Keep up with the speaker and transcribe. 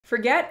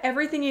Forget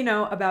everything you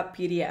know about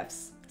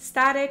PDFs.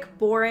 Static,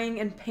 boring,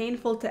 and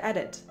painful to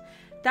edit.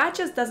 That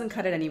just doesn't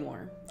cut it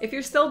anymore. If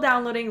you're still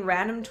downloading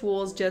random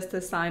tools just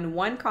to sign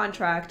one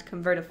contract,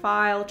 convert a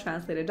file,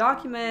 translate a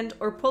document,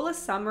 or pull a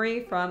summary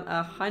from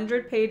a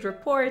 100-page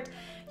report,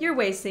 you're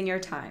wasting your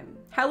time.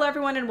 Hello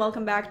everyone and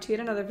welcome back to yet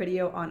another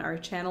video on our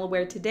channel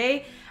where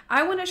today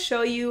I want to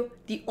show you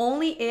the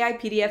only AI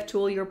PDF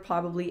tool you'll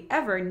probably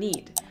ever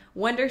need,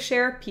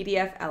 Wondershare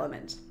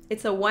PDFelement.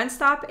 It's a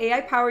one-stop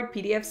AI-powered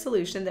PDF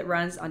solution that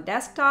runs on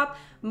desktop,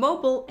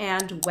 mobile,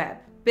 and web.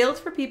 Built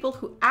for people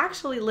who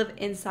actually live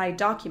inside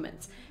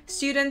documents,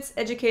 students,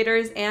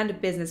 educators, and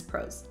business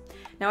pros.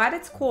 Now at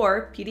its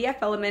core,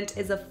 PDFelement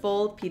is a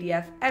full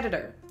PDF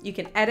editor. You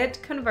can edit,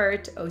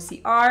 convert,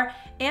 OCR,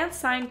 and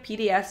sign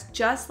PDFs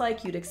just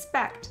like you'd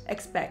expect,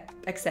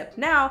 except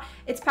now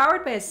it's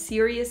powered by a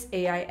serious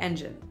AI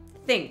engine.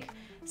 Think,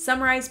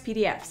 summarize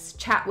PDFs,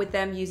 chat with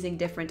them using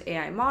different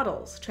AI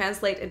models,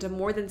 translate into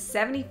more than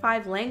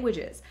 75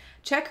 languages,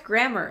 check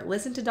grammar,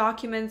 listen to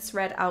documents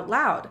read out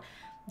loud,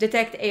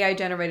 detect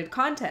AI-generated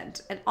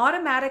content, and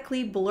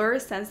automatically blur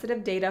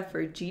sensitive data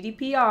for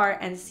GDPR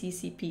and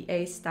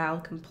CCPA style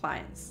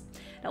compliance.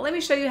 Now let me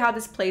show you how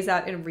this plays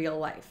out in real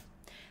life.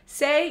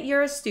 Say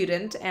you're a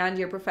student and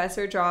your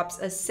professor drops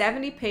a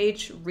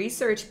 70-page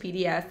research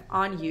PDF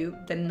on you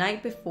the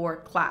night before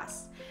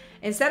class.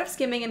 Instead of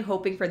skimming and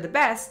hoping for the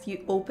best,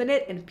 you open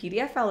it in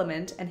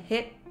PDFelement and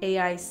hit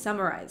AI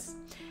Summarize.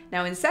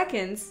 Now in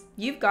seconds,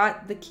 you've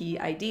got the key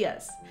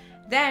ideas.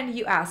 Then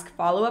you ask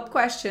follow-up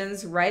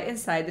questions right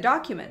inside the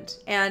document.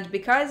 And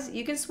because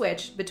you can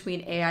switch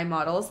between AI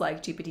models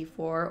like GPT-4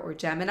 or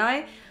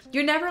Gemini,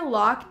 you're never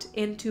locked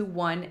into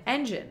one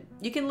engine.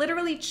 You can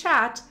literally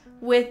chat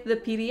with the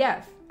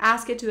PDF,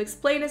 ask it to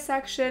explain a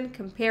section,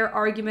 compare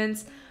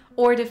arguments,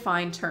 or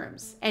define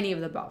terms, any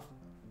of the above.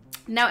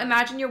 Now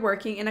imagine you're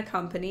working in a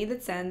company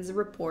that sends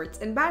reports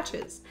in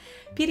batches.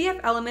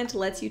 PDFelement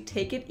lets you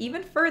take it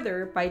even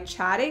further by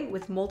chatting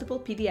with multiple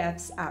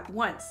PDFs at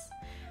once.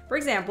 For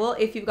example,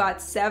 if you've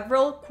got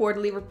several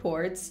quarterly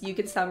reports, you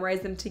can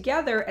summarize them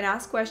together and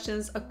ask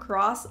questions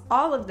across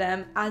all of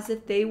them as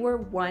if they were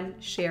one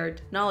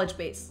shared knowledge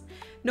base.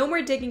 No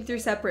more digging through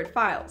separate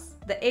files.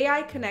 The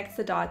AI connects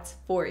the dots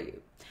for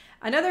you.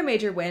 Another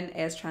major win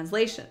is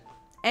translation.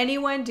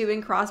 Anyone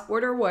doing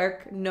cross-border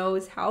work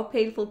knows how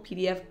painful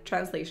PDF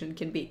translation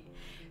can be.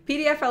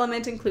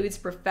 PDFelement includes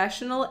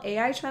professional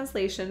AI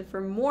translation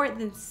for more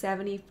than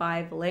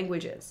 75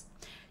 languages.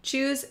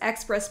 Choose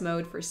Express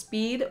mode for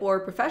speed or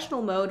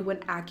professional mode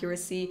when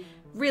accuracy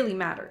really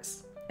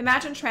matters.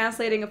 Imagine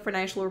translating a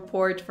financial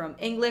report from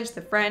English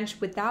to French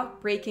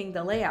without breaking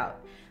the layout.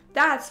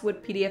 That's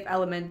what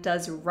PDFelement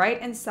does right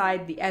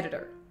inside the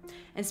editor.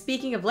 And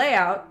speaking of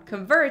layout,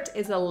 Convert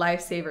is a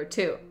lifesaver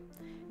too.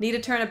 Need to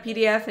turn a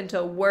PDF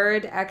into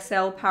Word,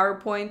 Excel,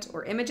 PowerPoint,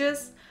 or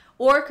images?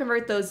 Or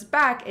convert those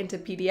back into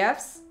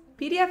PDFs?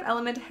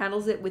 PDFelement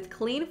handles it with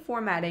clean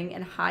formatting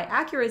and high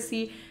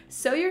accuracy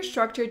so your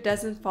structure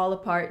doesn't fall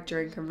apart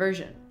during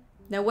conversion.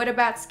 Now what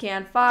about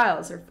scanned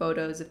files or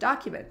photos of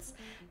documents?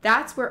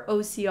 That's where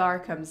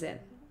OCR comes in.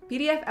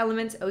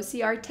 PDFelement's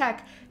OCR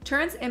tech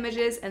turns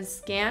images and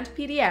scanned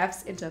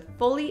PDFs into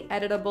fully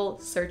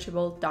editable,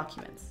 searchable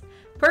documents.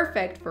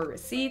 Perfect for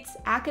receipts,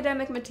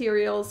 academic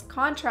materials,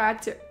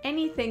 contracts, or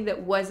anything that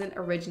wasn't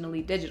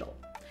originally digital.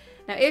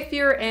 Now if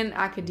you're in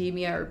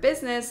academia or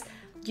business,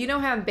 you know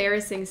how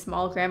embarrassing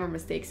small grammar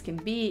mistakes can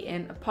be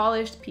in a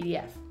polished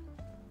PDF.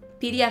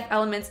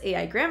 PDFelement's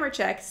AI grammar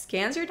check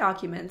scans your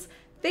documents,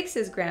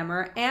 fixes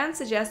grammar, and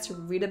suggests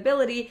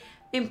readability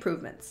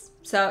improvements.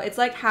 So it's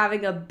like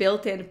having a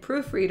built-in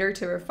proofreader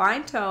to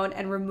refine tone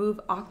and remove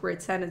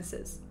awkward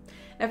sentences.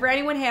 Now for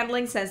anyone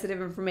handling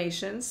sensitive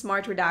information,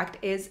 Smart Redact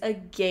is a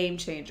game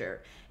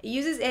changer. It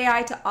uses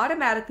AI to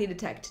automatically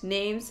detect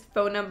names,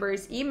 phone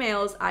numbers,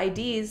 emails,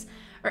 IDs,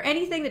 or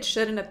anything that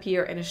shouldn't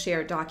appear in a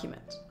shared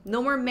document.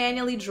 No more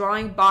manually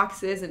drawing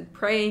boxes and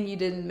praying you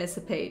didn't miss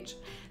a page.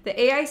 The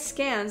AI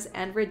scans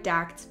and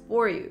redacts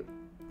for you.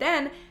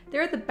 Then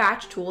there are the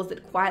batch tools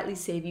that quietly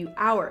save you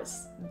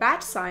hours.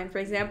 Batch Sign, for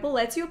example,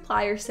 lets you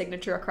apply your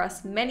signature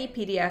across many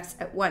PDFs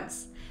at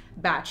once.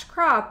 Batch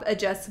Crop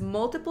adjusts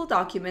multiple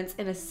documents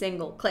in a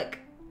single click.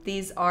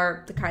 These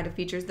are the kind of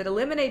features that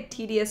eliminate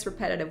tedious,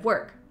 repetitive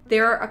work.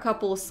 There are a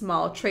couple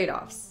small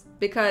trade-offs.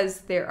 Because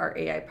there are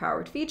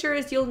AI-powered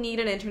features, you'll need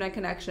an internet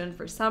connection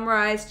for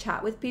summarize,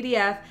 chat with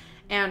PDF,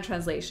 and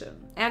translation.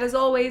 And as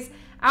always,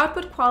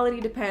 output quality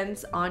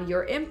depends on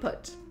your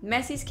input.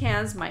 Messy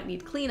scans might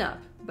need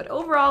cleanup, but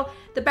overall,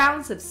 the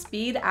balance of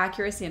speed,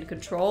 accuracy, and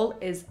control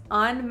is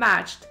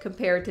unmatched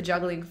compared to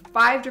juggling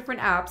 5 different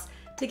apps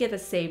to get the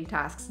same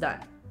tasks done.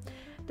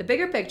 The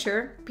bigger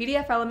picture,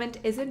 PDFelement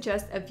isn't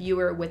just a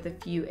viewer with a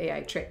few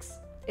AI tricks.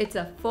 It's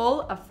a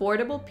full,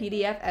 affordable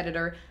PDF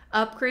editor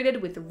upgraded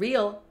with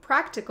real,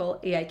 practical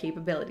AI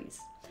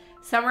capabilities.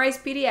 Summarize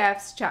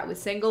PDFs, chat with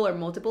single or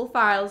multiple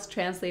files,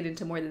 translate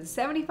into more than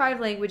 75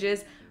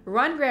 languages,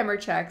 run grammar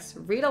checks,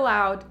 read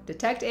aloud,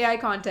 detect AI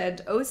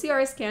content,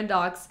 OCR scan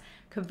docs,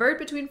 convert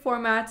between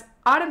formats,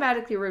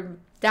 automatically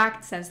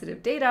redact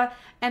sensitive data,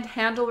 and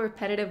handle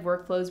repetitive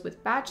workflows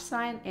with batch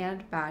sign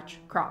and batch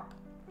crop.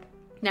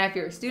 Now, if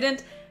you're a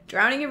student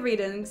drowning in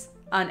readings,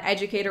 an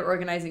educator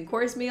organizing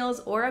course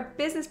meals, or a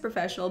business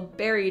professional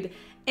buried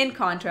in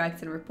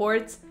contracts and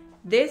reports,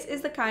 this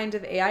is the kind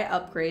of AI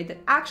upgrade that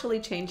actually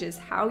changes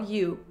how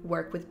you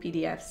work with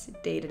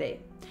PDFs day to day.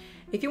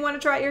 If you want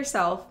to try it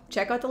yourself,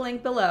 check out the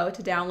link below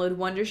to download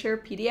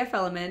Wondershare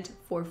PDFelement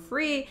for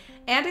free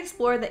and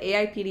explore the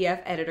AI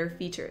PDF editor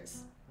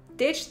features.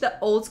 Ditch the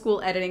old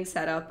school editing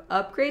setup,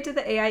 upgrade to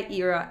the AI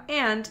era,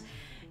 and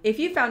if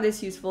you found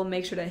this useful,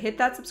 make sure to hit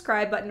that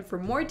subscribe button for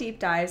more deep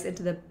dives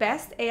into the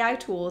best AI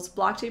tools,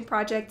 blockchain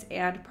projects,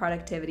 and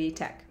productivity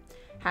tech.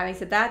 Having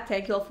said that,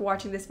 thank you all for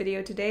watching this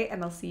video today,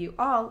 and I'll see you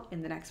all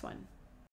in the next one.